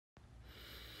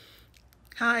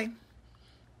Hi,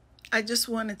 I just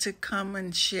wanted to come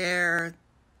and share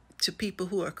to people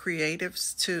who are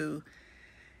creatives to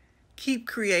keep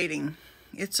creating.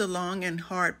 It's a long and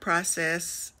hard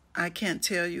process. I can't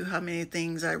tell you how many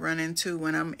things I run into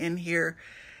when I'm in here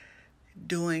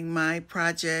doing my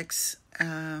projects.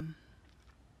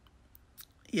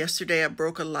 Yesterday, I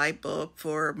broke a light bulb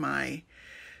for my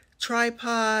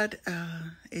tripod.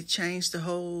 It changed the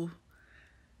whole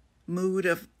mood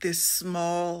of this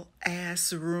small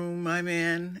ass room I'm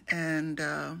in, and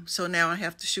so now I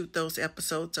have to shoot those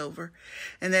episodes over,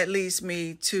 and that leads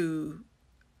me to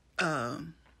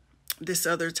this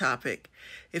other topic.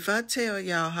 If I tell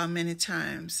y'all how many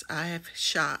times I have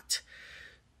shot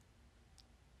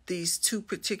these two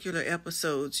particular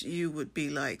episodes, you would be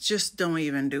like, just don't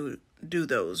even do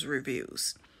those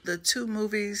reviews. The two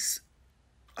movies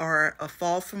are A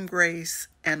Fall from Grace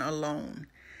and Alone.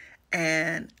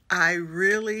 And I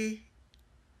really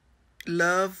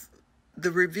love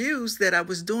the reviews that I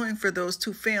was doing for those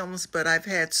two films, but I've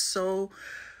had so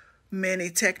many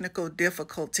technical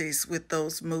difficulties with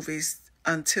those movies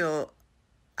until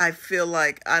I feel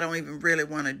like I don't even really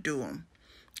want to do them.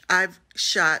 I've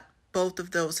shot both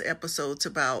of those episodes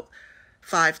about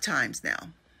 5 times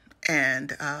now.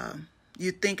 And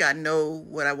you think I know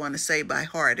what I want to say by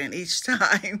heart, and each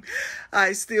time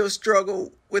I still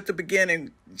struggle with the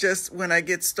beginning just when I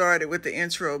get started with the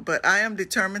intro. But I am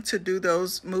determined to do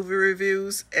those movie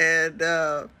reviews, and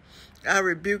I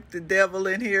rebuke the devil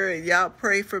in here, and y'all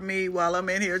pray for me while I'm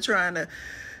in here trying to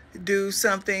do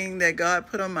something that God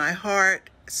put on my heart.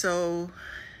 So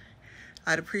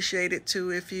I'd appreciate it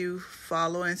too if you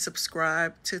follow and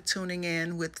subscribe to Tuning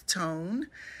In with Tone.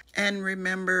 And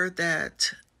remember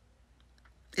that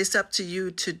it's up to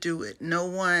you to do it. No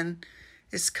one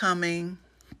is coming,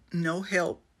 no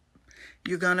help.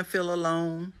 You're going to feel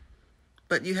alone,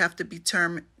 but you have to be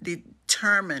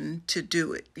determined to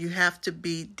do it. You have to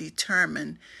be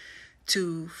determined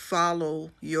to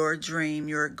follow your dream,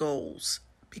 your goals,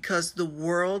 because the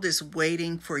world is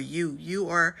waiting for you. You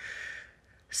are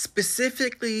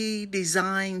specifically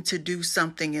designed to do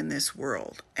something in this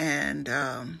world, and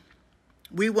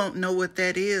we won't know what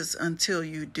that is until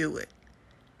you do it.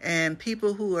 And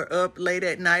people who are up late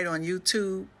at night on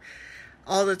YouTube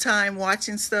all the time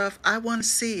watching stuff, I want to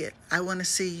see it. I want to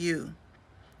see you.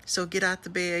 So get out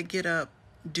the bed, get up,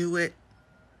 do it,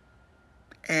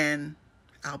 and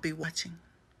I'll be watching.